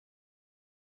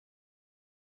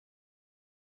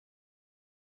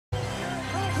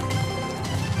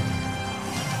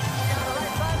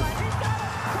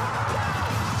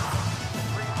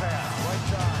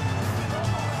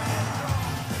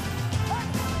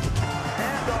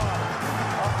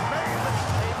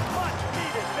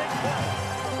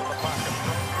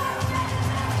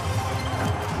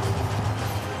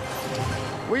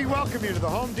welcome you to the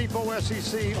Home Depot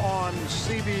SEC on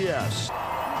CBS.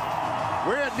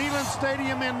 We're at Neyland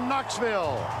Stadium in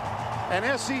Knoxville. An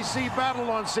SEC battle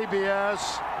on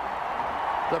CBS.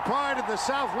 The pride of the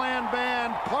Southland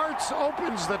Band. Parts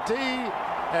opens the tee,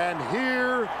 and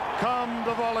here come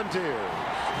the Volunteers.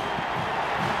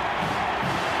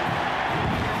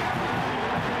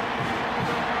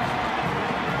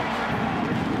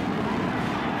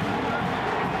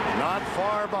 Not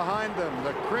far behind them,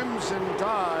 the Crimson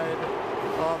Tide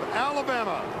of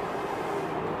Alabama.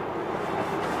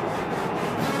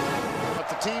 But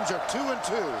the teams are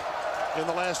 2-2 in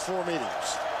the last 4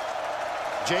 meetings.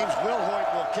 James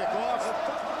Wilhoit will kick off.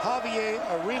 Javier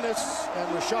Arenas and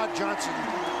Rashad Johnson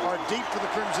are deep for the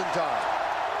Crimson Tide.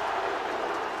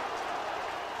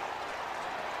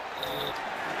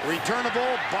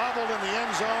 Returnable, bobbled in the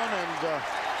end zone, and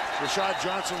Rashad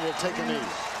Johnson will take a knee.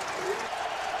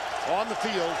 On the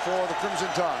field for the Crimson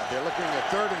Tide. They're looking at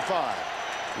 3rd and 5.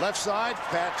 Left side,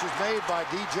 patch is made by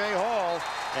DJ Hall,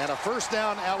 and a first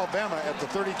down Alabama at the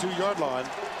 32-yard line.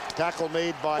 Tackle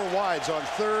made by wides on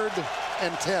 3rd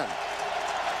and 10.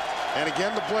 And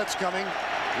again, the blitz coming.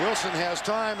 Wilson has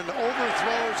time and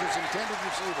overthrows his intended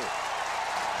receiver.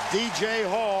 DJ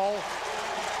Hall,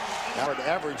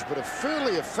 average, but a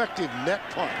fairly effective net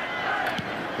punt.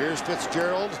 Here's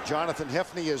Fitzgerald. Jonathan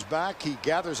Hefney is back. He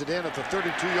gathers it in at the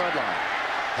 32-yard line.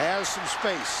 Has some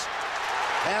space.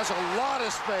 Has a lot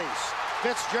of space.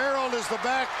 Fitzgerald is the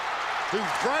back who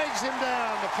drags him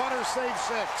down. The punter saves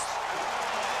 6.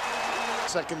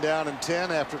 2nd down and 10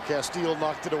 after Castile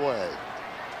knocked it away.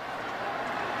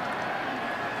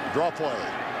 Draw play.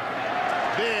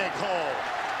 Big hole.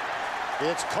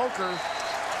 It's Coker,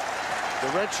 the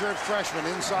redshirt freshman,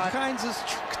 inside. Hines has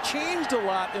changed a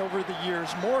lot over the years.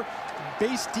 More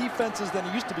base defenses than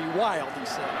he used to be. Wild, he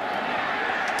said.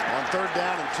 On 3rd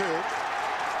down and 2.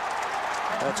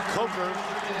 That's Coker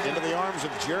into the arms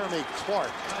of Jeremy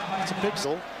Clark. It's a big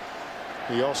goal.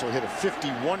 He also hit a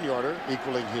 51-yarder,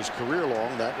 equaling his career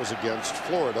long. That was against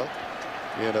Florida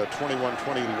in a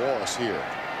 21-20 loss here.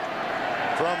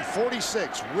 From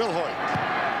 46, Wilhoit.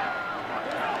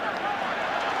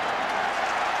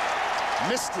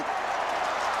 Missed it.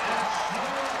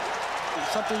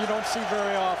 Something you don't see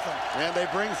very often. And they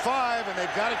bring 5, and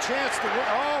they've got a chance to win.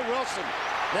 Oh, Wilson.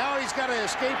 Now he's got to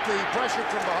escape the pressure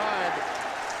from behind.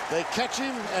 They catch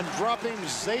him and drop him.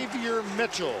 Xavier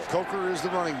Mitchell. Coker is the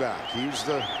running back. He's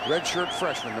the redshirt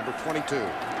freshman, number 22.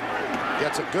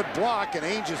 Gets a good block, and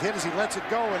Ainge is hit as he lets it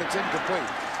go, and it's incomplete.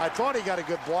 I thought he got a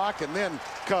good block, and then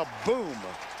kaboom.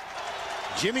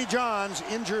 Jimmy Johns,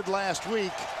 injured last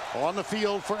week, on the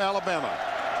field for Alabama.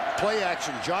 Play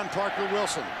action. John Parker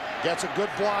Wilson gets a good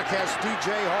block, has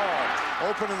DJ Hall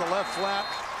open in the left flat.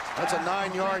 That's a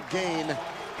 9-yard gain.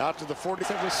 Out to the 40.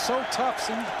 It was so tough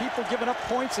seeing people giving up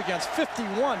points against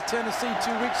 51 Tennessee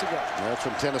 2 weeks ago. That's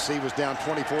when Tennessee was down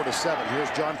 24-7. Here's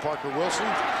John Parker Wilson.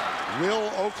 Will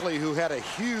Oakley, who had a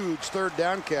huge 3rd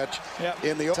down catch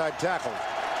in the outside tackle.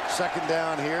 2nd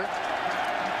down here.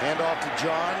 Hand off to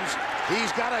Johns.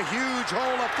 He's got a huge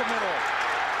hole up the middle.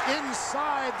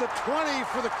 Inside the 20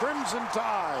 for the Crimson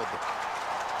Tide.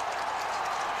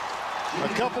 A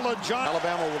couple of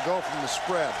Alabama will go from the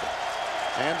spread.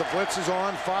 And the blitz is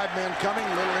on. 5 men coming.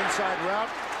 Little inside route.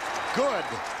 Good.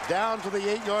 Down to the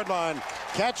 8-yard line.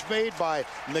 Catch made by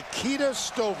Nikita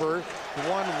Stover.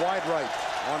 One wide right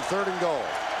on 3rd and goal.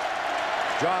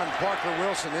 John Parker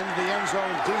Wilson into the end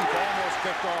zone deep. Almost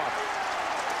picked off.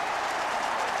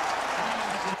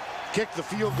 Kicked the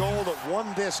field goal that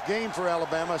won this game for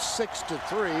Alabama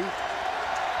 6-3.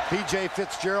 P.J.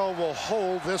 Fitzgerald will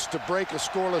hold this to break a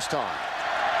scoreless tie.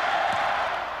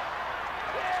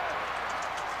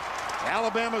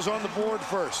 Alabama's on the board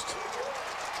first.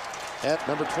 At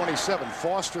number 27,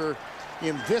 Foster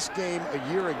in this game a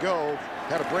year ago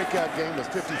had a breakout game with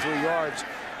 53 yards,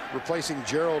 replacing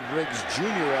Gerald Riggs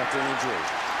Jr. after an injury.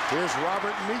 Here's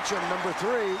Robert Meacham, number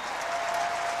 3.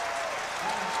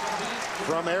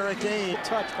 From Eric Ainge.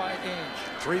 Touch by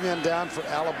Ainge. 3 men down for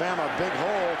Alabama. Big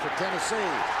hole for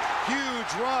Tennessee.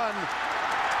 Huge run.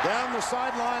 Down the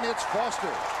sideline, it's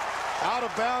Foster. Out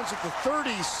of bounds at the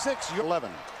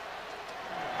 36-11.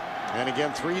 And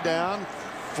again, 3 down,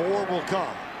 4 will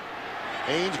come.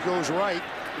 Ainge goes right.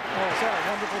 Oh, is that a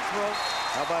wonderful throw?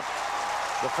 How about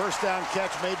the first down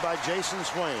catch made by Jason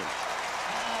Swain?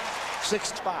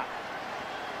 6th spot.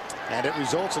 And it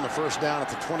results in a first down at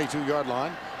the 22-yard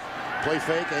line. Play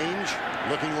fake, Ainge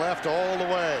looking left all the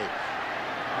way.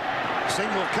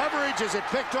 Single coverage, is it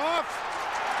picked off?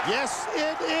 Yes,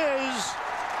 it is.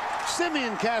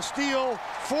 Simeon Castile,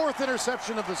 4th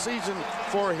interception of the season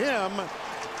for him.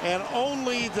 and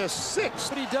only the 6th.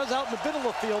 What he does out in the middle of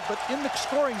the field, but in the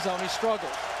scoring zone, he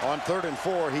struggles. On 3rd and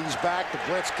 4, he's back. The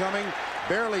blitz coming.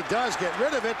 Barely does get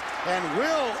rid of it, and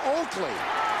Will Oakley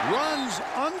runs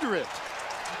under it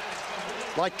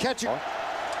like catching,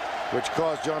 which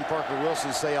caused John Parker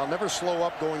Wilson to say, "I'll never slow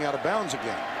up going out of bounds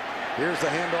again." Here's the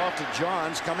handoff to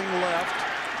Johns coming left,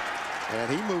 and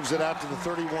he moves it out to the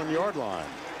 31-yard line.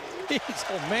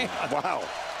 Oh, man. Wow.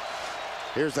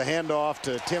 Here's the handoff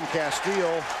to Tim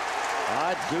Castile.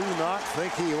 I do not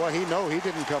think he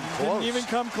didn't come close. Didn't even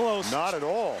come close. Not at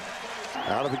all.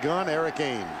 Out of the gun, Eric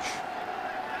Ainge.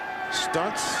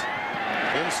 Stunts.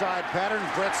 Inside pattern,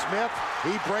 Brett Smith.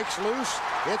 He breaks loose.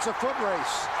 It's a foot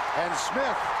race. And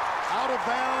Smith out of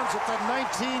bounds at the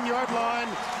 19-yard line.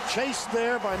 Chased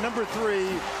there by number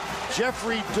 3,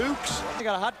 Jeffrey Dukes. They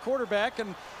got a hot quarterback,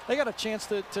 and they got a chance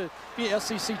to be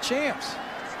SEC champs.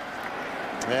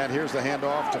 And here's the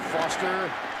handoff to Foster.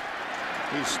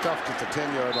 He's stuffed at the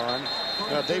 10-yard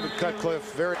line. David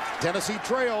Cutcliffe, Tennessee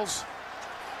trails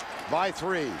by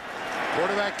 3.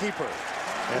 Quarterback keeper.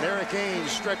 And Eric Ainge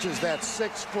stretches that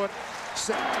 6-foot.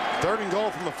 3rd and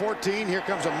goal from the 14. Here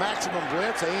comes a maximum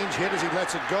blitz. Ainge hit as he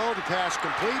lets it go. The pass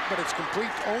complete, but it's complete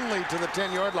only to the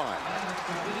 10-yard line.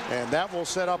 And that will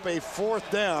set up a 4th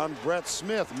down. Brett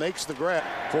Smith makes the grab.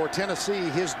 For Tennessee,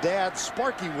 his dad,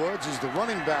 Sparky Woods, is the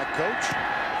running back coach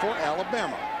for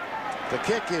Alabama. The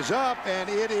kick is up, and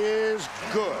it is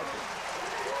good.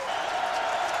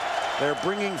 They're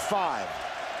bringing 5.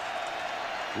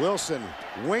 Wilson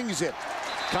wings it.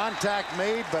 Contact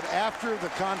made, but after the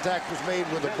contact was made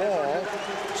with the ball,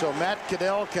 so Matt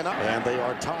Caddell cannot. And they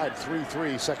are tied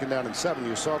 3-3, 2nd down and 7.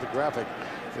 You saw the graphic.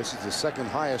 This is the 2nd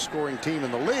highest scoring team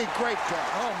in the league. Great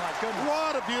catch. Oh, my goodness.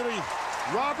 What a beauty.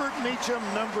 Robert Meacham,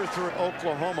 number 3.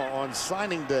 Oklahoma on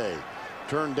signing day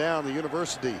turned down the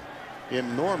University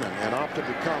in Norman and opted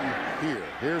to come here.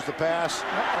 Here's the pass.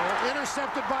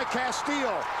 Intercepted by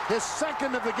Castile, his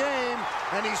 2nd of the game,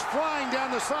 and he's flying down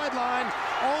the sideline.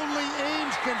 Only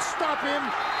Ainge can stop him,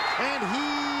 and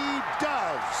he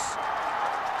does.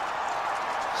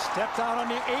 Stepped out on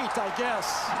the 8, I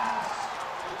guess.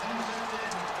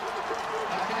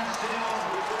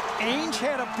 Ainge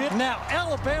had a bit. Now,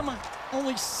 Alabama,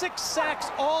 only 6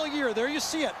 sacks all year. There you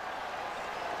see it.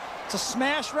 It's a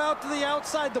smash route to the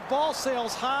outside. The ball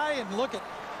sails high, and look at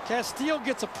Castile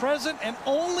gets a present, and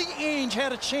only Ainge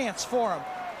had a chance for him.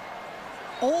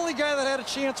 Only guy that had a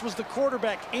chance was the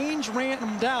quarterback. Ainge ran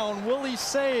him down. Will he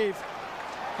save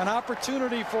an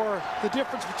opportunity for the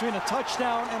difference between a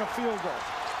touchdown and a field goal?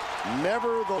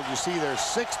 Never though. You see their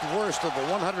 6th worst of the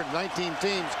 119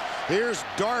 teams. Here's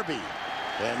Darby,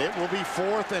 and it will be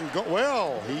 4th and go.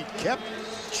 Well, he kept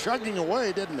chugging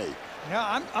away, didn't he?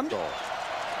 Yeah, I'm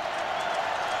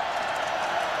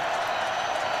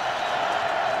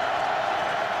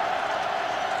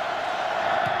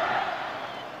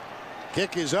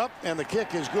Kick is up, and the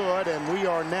kick is good, and we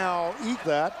are now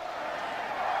that.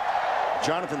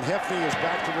 Jonathan Hefney is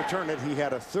back to return it. He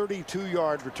had a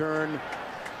 32-yard return,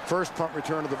 first punt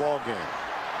return of the ball game.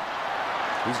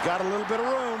 He's got a little bit of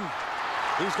room.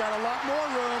 He's got a lot more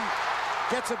room.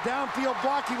 Gets a downfield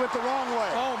block. He went the wrong way.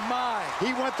 Oh, my.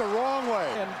 He went the wrong way.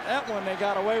 And that one they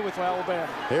got away with Alabama.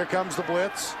 Here comes the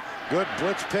blitz. Good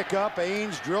blitz pickup.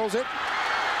 Ainge drills it.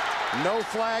 No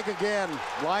flag again.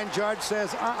 Line judge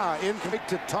says, incomplete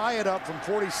to tie it up from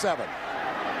 47.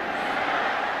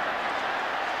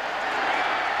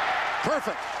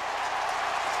 Perfect.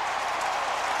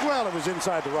 Well, it was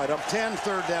inside the right. Up 10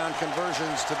 3rd down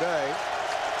conversions today.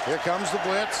 Here comes the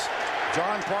blitz.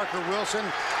 John Parker Wilson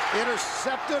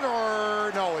intercepted,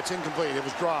 or no, it's incomplete. It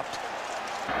was dropped.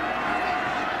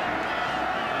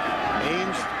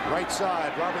 Ainge, right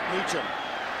side, Robert Meacham.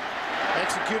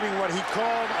 Executing what he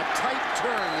called a tight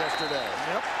turn yesterday.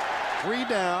 Yep. 3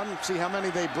 down. See how many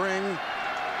they bring.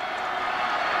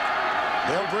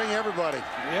 They'll bring everybody.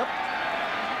 Yep.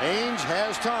 Ainge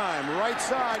has time. Right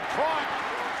side. Caught.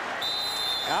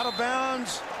 Out of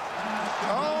bounds.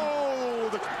 Oh,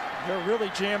 they're really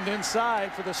jammed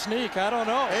inside for the sneak. I don't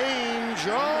know. Ainge.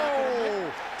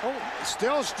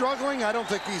 Still struggling. I don't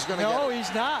think he's going to get it. No,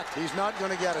 he's not. He's not going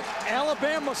to get it.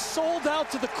 Alabama sold out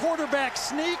to the quarterback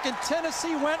sneak, and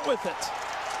Tennessee went with it.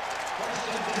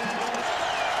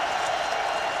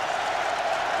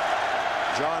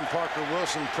 John Parker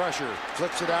Wilson pressure.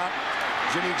 Flips it out.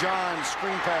 Jimmy Johns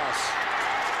screen pass.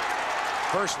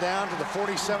 First down to the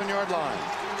 47-yard line.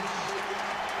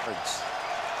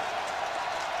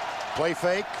 Play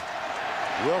fake.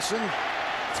 Wilson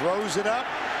throws it up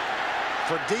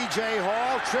for DJ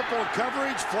Hall. Triple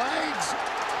coverage. Flags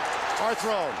are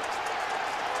thrown.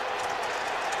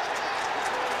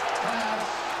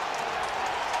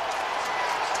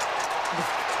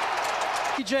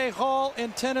 T.J. Hall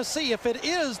in Tennessee. If it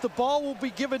is, the ball will be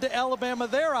given to Alabama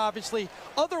there, obviously.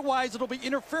 Otherwise, it'll be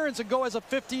interference and go as a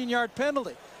 15-yard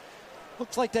penalty.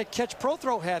 Looks like that catch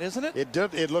Prothro had, isn't it? It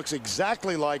did. It looks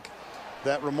exactly like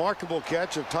that remarkable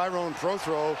catch of Tyrone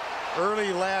Prothro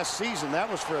early last season. That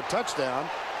was for a touchdown.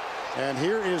 And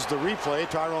here is the replay.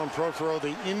 Tyrone Prothro,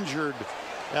 the injured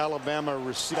Alabama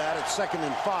receiver. That at 2nd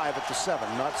and 5 at the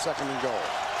 7, not 2nd and goal.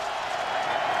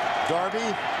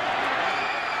 Darby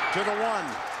to the 1.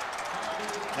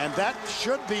 And that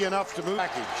should be enough to move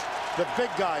package. The big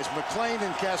guys, McClain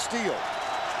and Castile.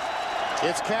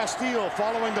 It's Castile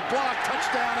following the block.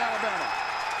 Touchdown, Alabama.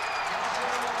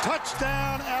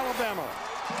 Touchdown, Alabama.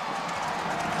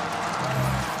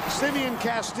 Simeon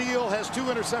Castile has 2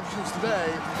 interceptions today.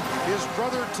 His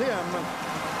brother Tim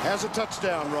has a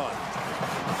touchdown run.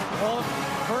 Well,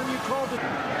 Vern, you called it.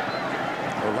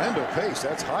 Orlando Pace,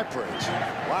 that's high praise.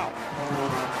 Wow.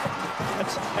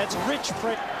 That's rich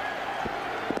praise.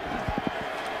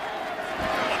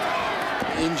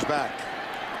 Ainge back.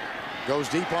 Goes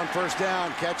deep on 1st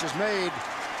down. Catch is made.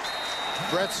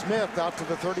 Brett Smith out to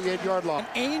the 38-yard line.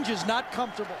 And Ainge is not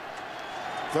comfortable.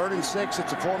 3rd and 6.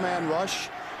 It's a 4-man rush.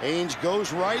 Ainge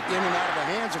goes right in and out of the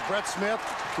hands of Brett Smith,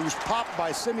 who's popped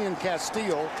by Simeon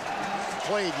Castile.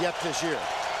 Played yet this year.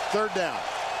 3rd down.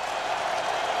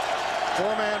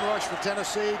 4-man rush for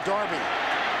Tennessee. Darby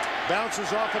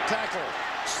bounces off a tackle.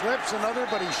 Slips another,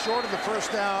 but he's short of the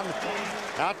 1st down.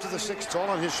 Out to the 6. It's all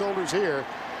on his shoulders here.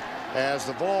 As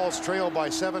the Vols trail by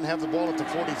 7, have the ball at the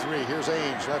 43. Here's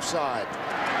Ainge, left side.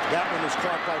 That one is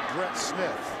caught by Brett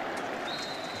Smith.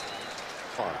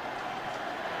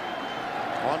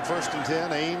 On 1st and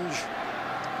 10, Ainge,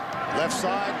 left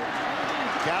side.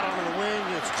 Cat on the wing.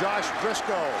 It's Josh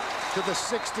Briscoe to the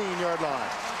 16-yard line.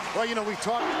 Well, you know, we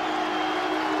talked.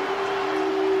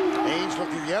 Ainge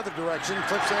looking the other direction,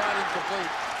 flips it out,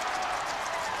 incomplete.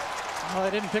 Well,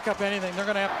 they didn't pick up anything. They're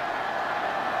going to have.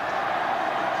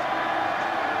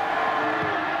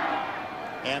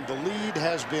 And the lead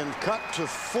has been cut to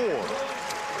 4.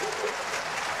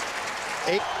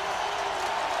 8.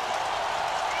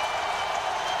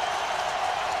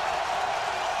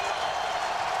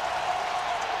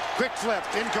 Quick flip,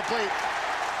 incomplete.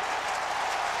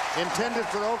 Intended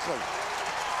for Oakley.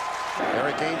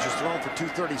 Eric Ainge has thrown for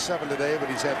 237 today, but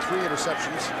he's had 3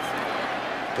 interceptions.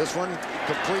 This one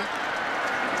complete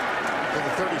to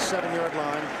the 37-yard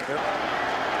line.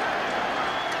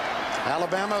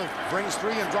 Alabama brings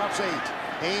 3 and drops 8.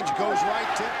 Ainge goes right,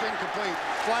 tipped, incomplete.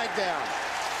 Flag down.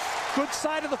 Good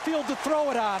side of the field to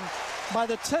throw it on by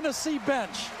the Tennessee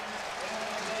bench.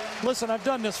 Listen, I've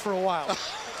done this for a while.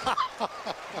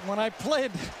 When I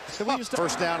played, we used to.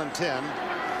 1st down and 10.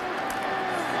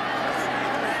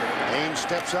 Ainge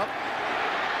steps up.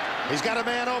 He's got a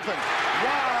man open.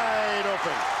 Wide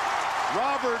open.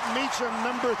 Robert Meacham,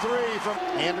 number 3 from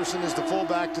Anderson is the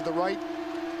fullback to the right.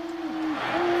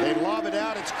 They lob it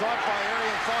out. It's caught by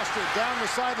Arian Foster down the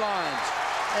sidelines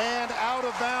and out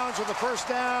of bounds with the 1st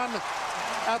down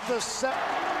at the 7.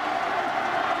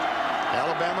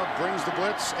 Alabama brings the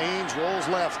blitz. Ainge rolls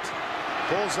left.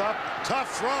 Pulls up. Tough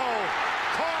throw.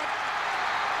 Caught.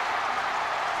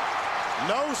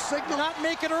 No signal. Not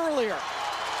make it earlier.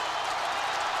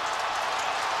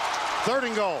 3rd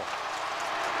and goal.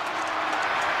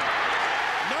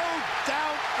 No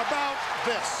doubt about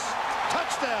this.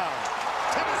 Touchdown,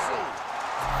 Tennessee.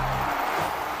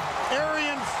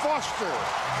 Arian Foster.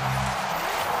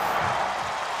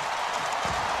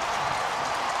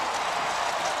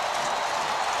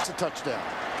 It's a touchdown.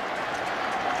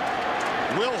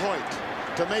 Will Hoyt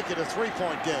to make it a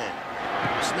 3-point game.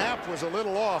 Snap was a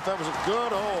little off. That was a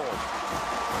good hold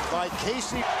by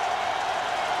Casey.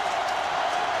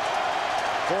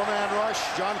 4-man rush.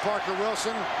 John Parker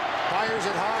Wilson fires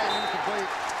it high and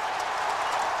incomplete.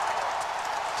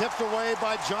 Tipped away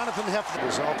by Jonathan Hefner.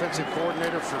 His offensive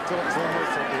coordinator for Philip Fulmer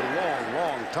for a long,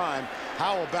 long time.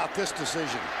 How about this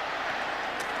decision?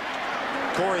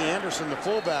 Corey Anderson, the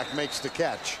fullback, makes the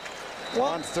catch.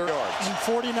 On 3 yards. In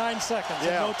 49 seconds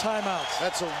and no timeouts.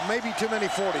 That's maybe too many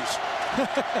 40s.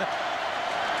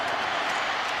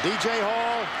 DJ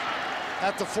Hall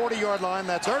at the 40-yard line.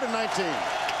 That's 3rd and 19.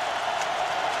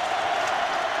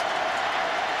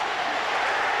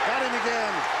 Got him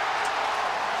again.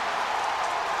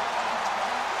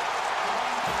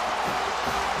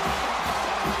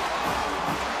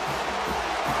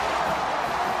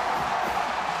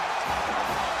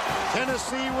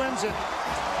 Tennessee wins it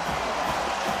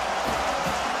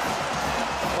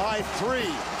by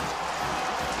 3.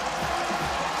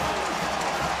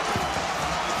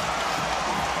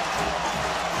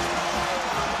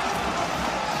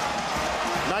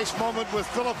 Nice moment with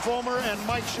Philip Fulmer and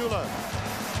Mike Shula,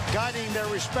 guiding their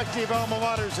respective alma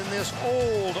maters in this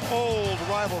old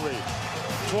rivalry.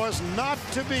 'Twas not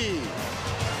to be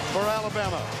for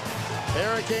Alabama.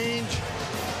 Eric Ainge,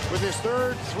 with his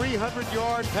third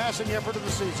 300-yard passing effort of the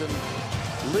season,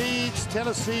 leads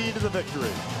Tennessee to the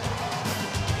victory.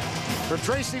 For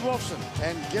Tracy Wolfson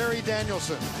and Gary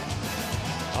Danielson,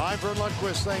 I'm Vern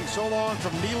Lundquist saying so long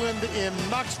from Neyland in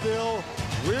Knoxville.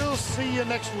 We'll see you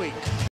next week.